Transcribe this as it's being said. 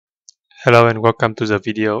Hello and welcome to the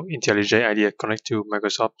video IntelliJ IDEA Connect to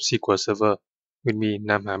Microsoft SQL Server with me,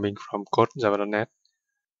 Nam Haming from CodeJava.net.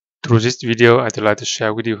 Through this video, I'd like to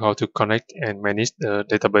share with you how to connect and manage the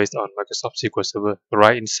database on Microsoft SQL Server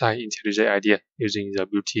right inside IntelliJ IDEA using the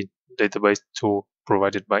built-in database tool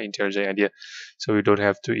provided by IntelliJ IDEA. So you don't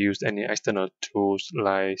have to use any external tools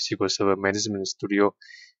like SQL Server Management Studio.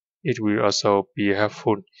 It will also be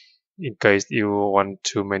helpful in case you want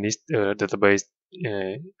to manage the database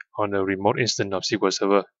on a remote instance of SQL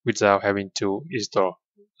Server without having to install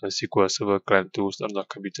a SQL Server client tools on the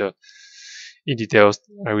computer. In details,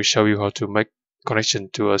 I will show you how to make connection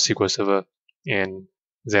to a SQL Server and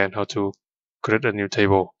then how to create a new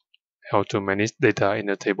table, how to manage data in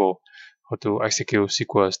a table, how to execute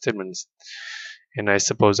SQL statements. And I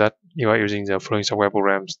suppose that you are using the following software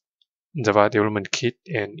programs: Java Development Kit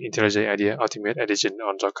and IntelliJ IDEA Ultimate Edition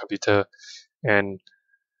on the computer, and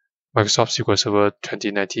Microsoft SQL Server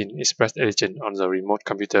 2019 Express Edition on the remote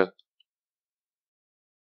computer.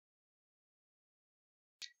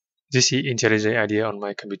 This is IntelliJ IDEA on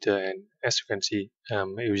my computer, and as you can see,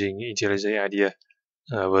 I'm using IntelliJ IDEA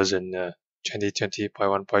version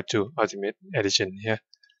 2020.1.2 Ultimate Edition here.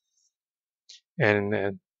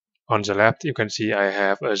 And on the left, you can see I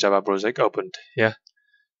have a Java project opened here.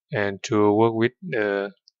 And to work with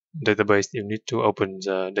the database, you need to open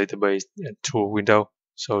the database tool window.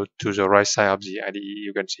 So to the right side of the IDE,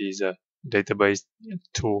 you can see the database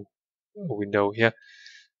tool window here.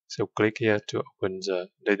 So click here to open the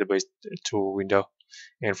database tool window.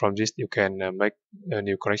 And from this, you can make a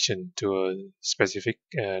new connection to a specific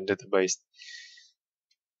database.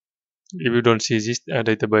 If you don't see this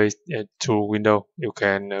database tool window, you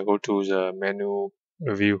can go to the menu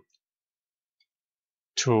view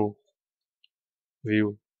tool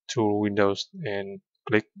windows and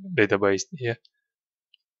click database here.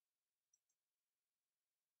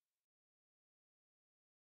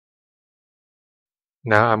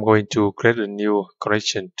 Now I'm going to create a new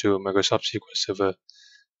connection to Microsoft SQL Server.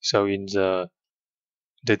 So in the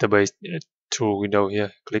database tool window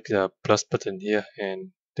here, click the plus button here and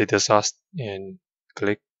data source and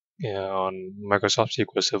click on Microsoft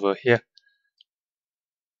SQL Server here.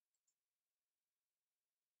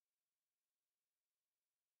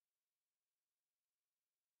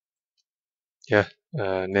 Yeah,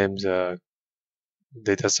 name the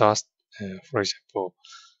data source, for example,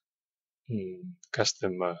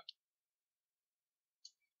 customer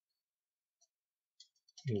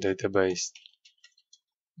database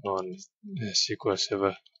on SQL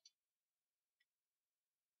Server,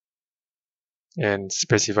 and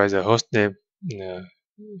specify the host name.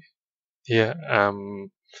 Here I'm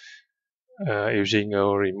using a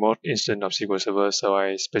remote instance of SQL Server, so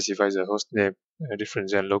I specify the host name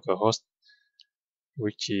different than localhost,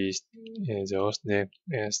 which is the host name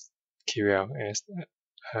as SQL as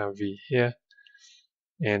RV here,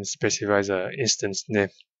 and specify the instance name.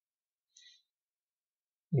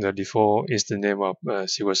 The default instance name of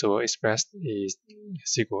SQL Server Express is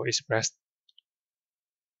SQL Express.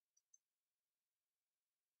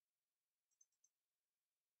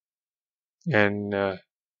 And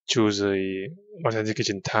choose the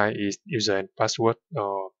authentication type is user and password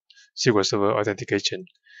or SQL Server authentication,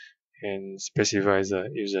 and specify the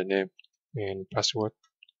username and password.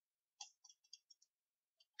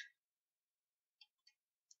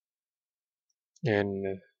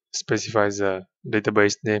 And specify the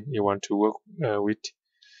database name you want to work with.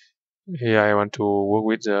 Here I want to work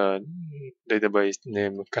with the database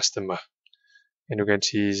name customer, and you can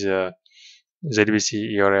see the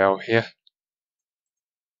JDBC URL here,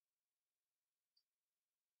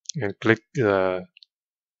 and click the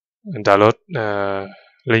download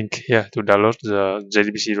link here to download the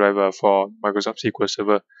JDBC driver for Microsoft SQL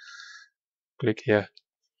Server. Click here.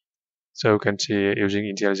 So you can see using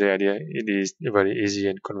IntelliJ IDEA, it is very easy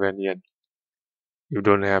and convenient. You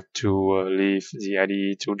don't have to leave the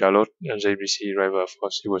IDE to download a JDBC driver for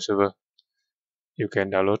SQL Server. You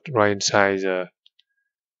can download right inside the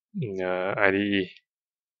IDE.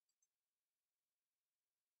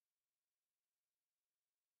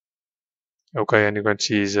 Okay, and you can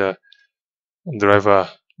see the driver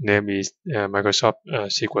name is Microsoft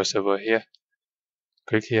SQL Server here.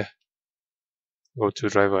 Click here. Go to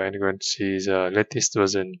driver, and you can see the latest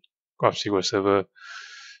version of SQL Server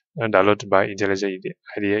downloaded by IntelliJ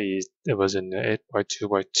IDEA is the version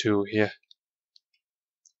 8.2.2 here.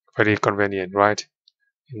 Very convenient, right?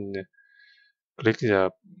 And click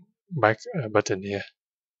the back button here.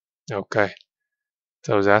 Okay,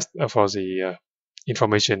 so that's for the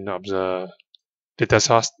information of the data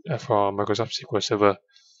source for Microsoft SQL Server.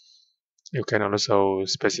 You can also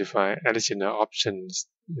specify additional options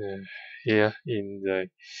here in the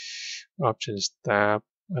Options tab,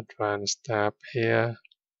 Advanced tab here.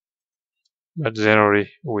 But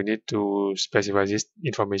generally, we need to specify this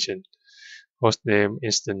information: host name,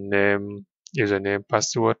 instance name, username,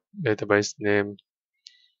 password, database name,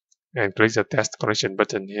 and click the test connection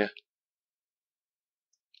button here.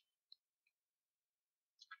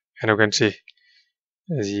 And you can see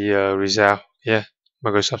the result here,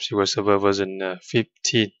 Microsoft SQL Server version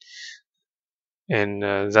 15. And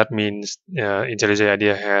that means IntelliJ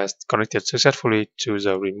IDEA has connected successfully to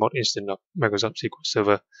the remote instance of Microsoft SQL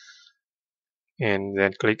Server. And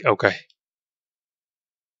then click OK.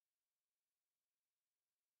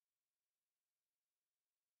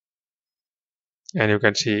 And you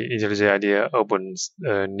can see IntelliJ IDEA opens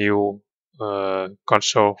a new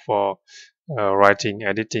console for writing,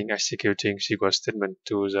 editing, executing SQL statement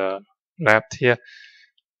to the left here.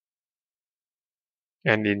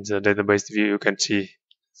 And in the database view, you can see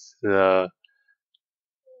the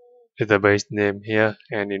database name here,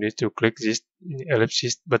 and you need to click this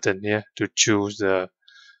ellipsis button here to choose the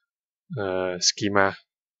schema.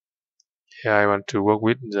 Here I want to work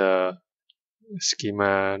with the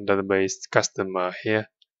schema database customer here,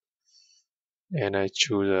 and I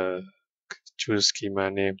choose schema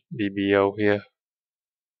name DBO here.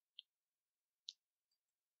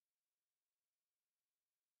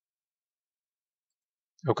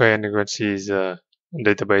 Okay, and you can see the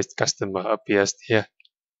database customer appears here,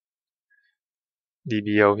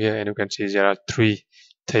 DBO here, and you can see there are 3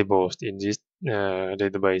 tables in this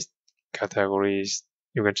database categories.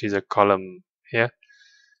 You can see the column here,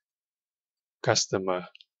 customer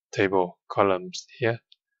table columns here,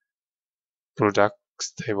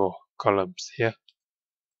 products table columns here.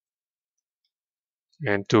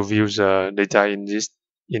 And to view the data in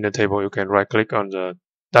the table, you can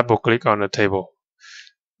double click on the table,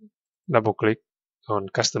 double click on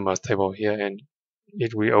customers table here, and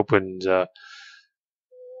it will open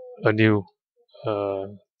a new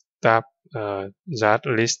tab that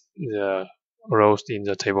lists the rows in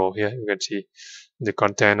the table. Here you can see the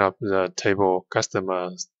content of the table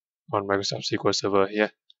customers on Microsoft SQL Server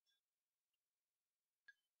here.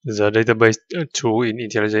 The database tool in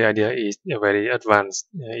IntelliJ IDEA is very advanced.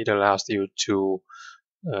 It allows you to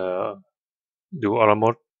do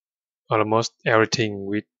almost everything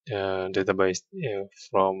with database,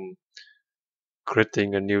 from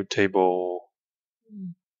creating a new table,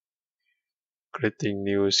 creating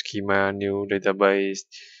new schema, new database,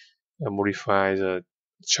 modify the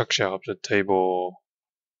structure of the table,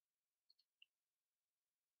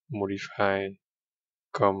 modify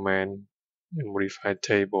comment, modify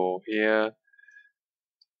table here.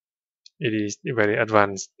 It is very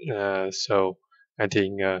advanced, so I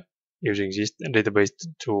think using this database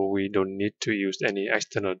tool, we don't need to use any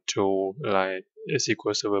external tool like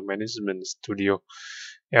SQL Server Management Studio.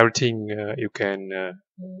 Everything you can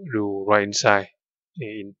do right inside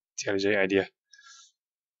in IntelliJ IDEA.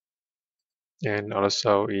 And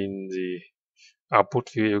also in the output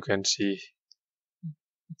view, you can see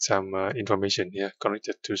some information here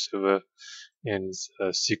connected to server and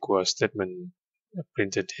SQL statement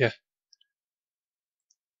printed here.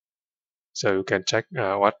 So you can check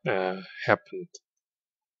what happened.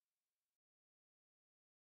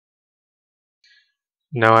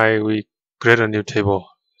 Now we create a new table.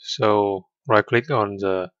 So right click on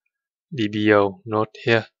the DBO node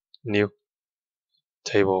here, new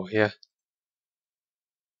table here.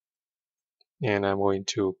 And I'm going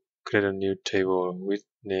to create a new table with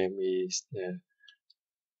name is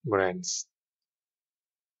brands.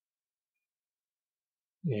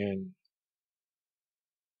 And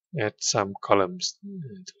add some columns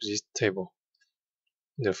to this table.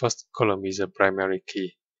 The first column is a primary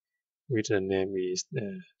key with the name is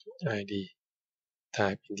ID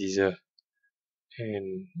type integer,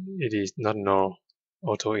 and it is not null,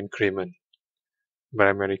 auto increment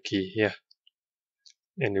primary key here.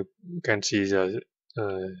 And you can see the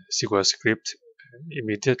SQL script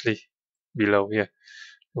immediately below here,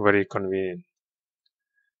 very convenient.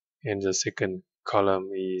 And the second column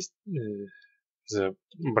is the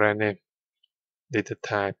brand name. Data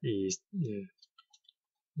type is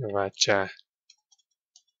varchar,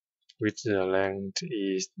 with the length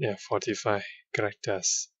is 45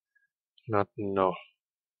 characters, not null.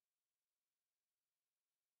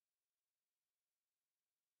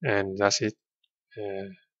 And that's it.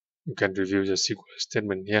 You can review the SQL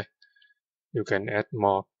statement here. You can add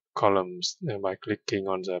more columns by clicking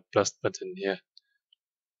on the plus button here.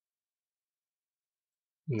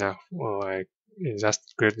 Now I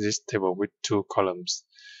just create this table with 2 columns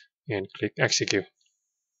and click execute.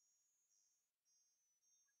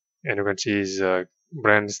 and you can see the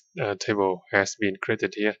brands table has been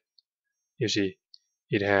created here. You see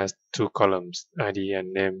it has two columns, ID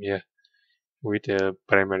and name here, with the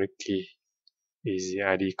primary key is the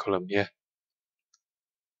ID column here.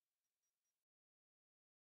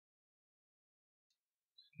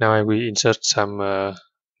 Now I will insert some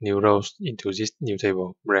new rows into this new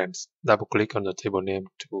table, brands. Double click on the table name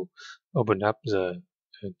to open up the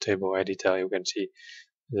table editor. You can see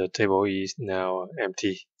the table is now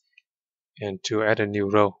empty. And to add a new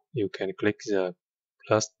row, you can click the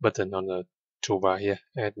plus button on the toolbar here,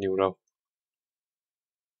 add new row.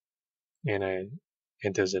 And I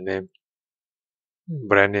enter the name,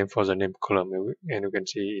 brand name for the name column. And you can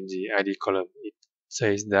see in the ID column, it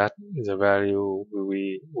says that the value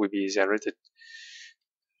will be generated.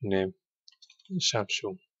 Name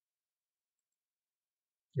Samsung.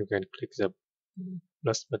 You can click the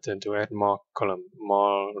plus button to add more column,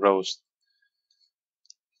 more rows.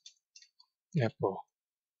 Apple,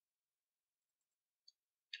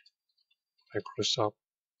 Microsoft,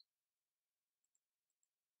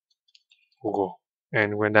 Google.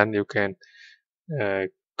 And when done, you can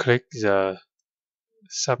click the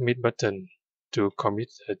submit button to commit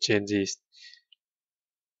the changes.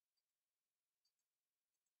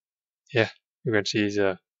 Yeah, you can see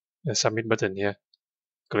the submit button here.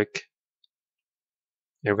 Click.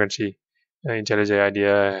 You can see IntelliJ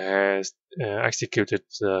IDEA has executed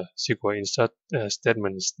the SQL insert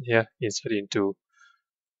statements here, insert into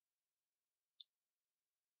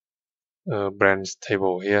brands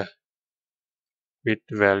table here with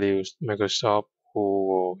values Microsoft,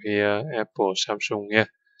 Google here, Apple, Samsung here.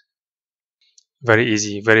 Very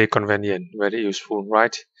easy, very convenient, very useful,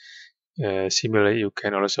 right? Similarly, you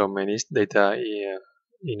can also manage data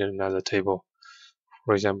in another table.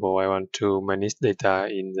 For example, I want to manage data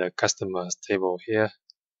in the customers table here,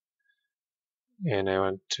 and I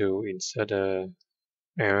want to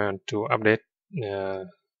I want to update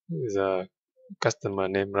the customer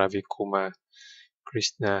name Ravi Kumar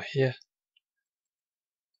Krishna here.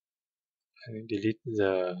 And delete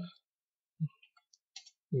the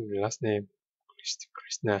last name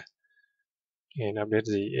Krishna and update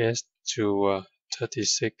the S to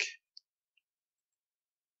 36.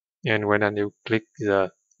 And when done, you click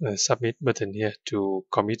the submit button here to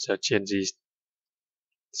commit the changes.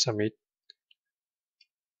 Submit.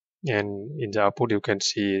 And in the output, you can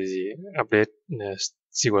see the update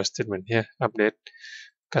SQL statement here. Update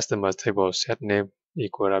customer table set name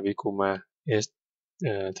equal Ravi Kumar S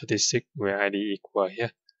 36 where ID equal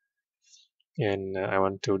here. And I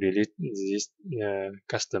want to delete this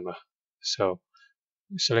customer. So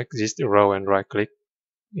select this row and right click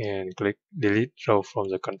and click delete row from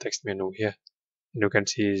the context menu here. And you can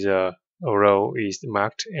see the row is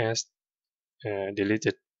marked as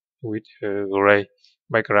deleted with a gray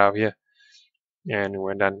background here. And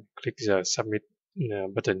when done, click the submit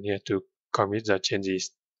button here to commit the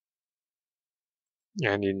changes.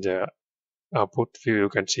 And in the output view, you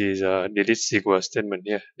can see the delete SQL statement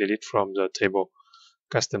here, delete from the table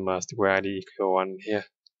customers where ID equal 1 here.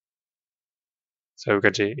 So you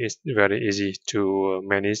can see it's very easy to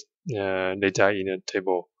manage data in a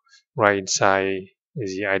table right inside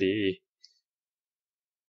the IDE.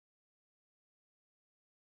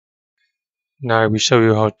 Now I will show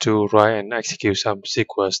you how to write and execute some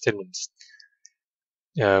SQL statements.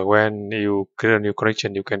 When you create a new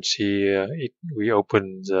connection, you can see we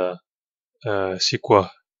open the SQL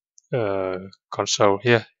console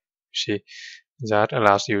here. See that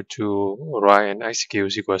allows you to write and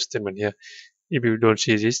execute SQL statement here. If you don't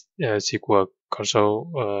see this SQL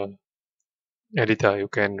console editor, you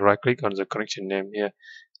can right click on the connection name here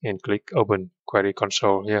and click open query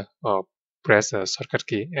console here or press the shortcut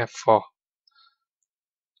key F4.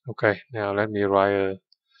 Okay, now let me write a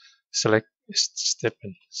select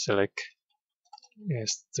statement. Select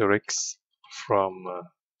asterisk from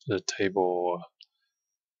the table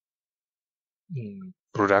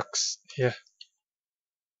products here.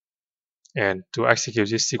 And to execute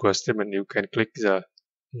this SQL statement, you can click the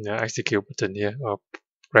execute button here or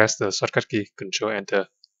press the shortcut key Control Enter.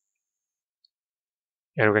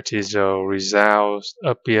 And you can see the results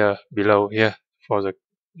appear below here for the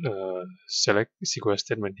select SQL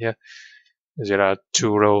statement here. There are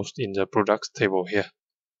two rows in the products table here.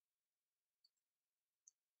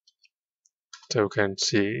 So you can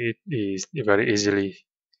see it is very easily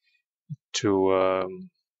to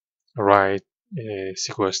write a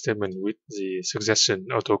SQL statement with the suggestion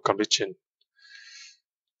auto completion.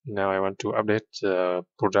 Now I want to update the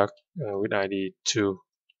product with ID 2.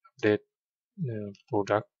 Update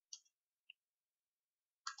product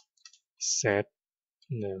set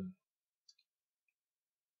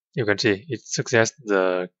You can see it suggests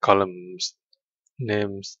the columns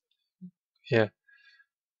names here.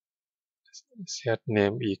 Set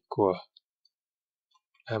name equal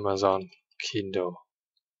Amazon Kindle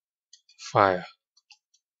Fire,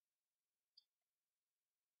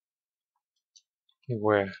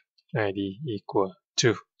 where ID equal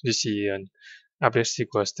 2. This is an update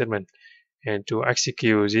SQL statement, and to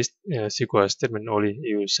execute this SQL statement only,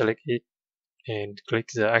 you select it and click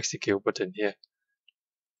the execute button here.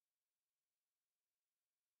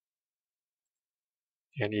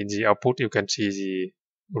 And in the output, you can see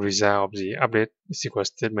the result of the update SQL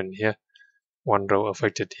statement here. One row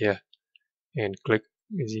affected here, and click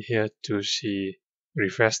here to see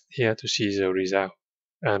refresh here to see the result.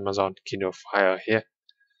 Amazon Kindle Fire here.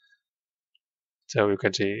 So you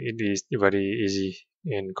can see it is very easy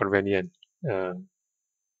and convenient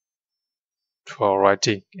for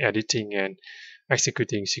writing, editing, and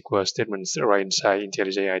executing SQL statements right inside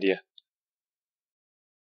IntelliJ IDEA.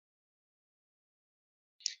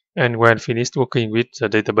 And when finished working with the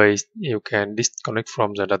database, you can disconnect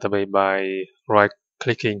from the database by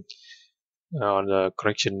right-clicking on the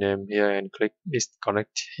connection name here and click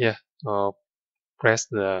disconnect here, or press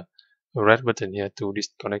the red button here to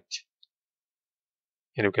disconnect.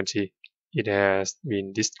 And you can see it has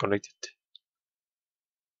been disconnected.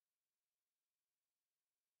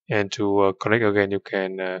 And to connect again, you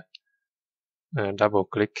can double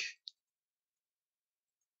click,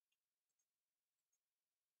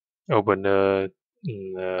 open the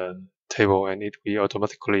table, and it will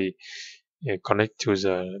automatically connect to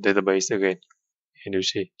the database again. And you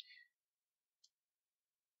see,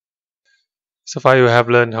 so far you have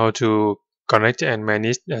learned how to connect and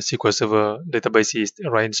manage SQL Server databases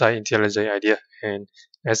right inside IntelliJ IDEA. And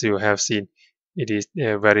as you have seen, it is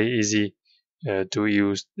very easy to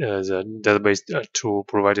use the database tool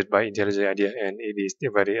provided by IntelliJ IDEA, and it is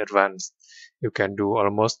very advanced. You can do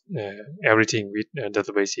almost everything with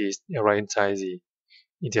databases right inside the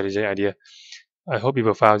IntelliJ IDEA. I hope you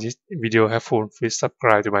will found this video helpful. Please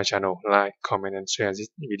subscribe to my channel, like, comment, and share this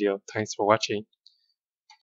video. Thanks for watching.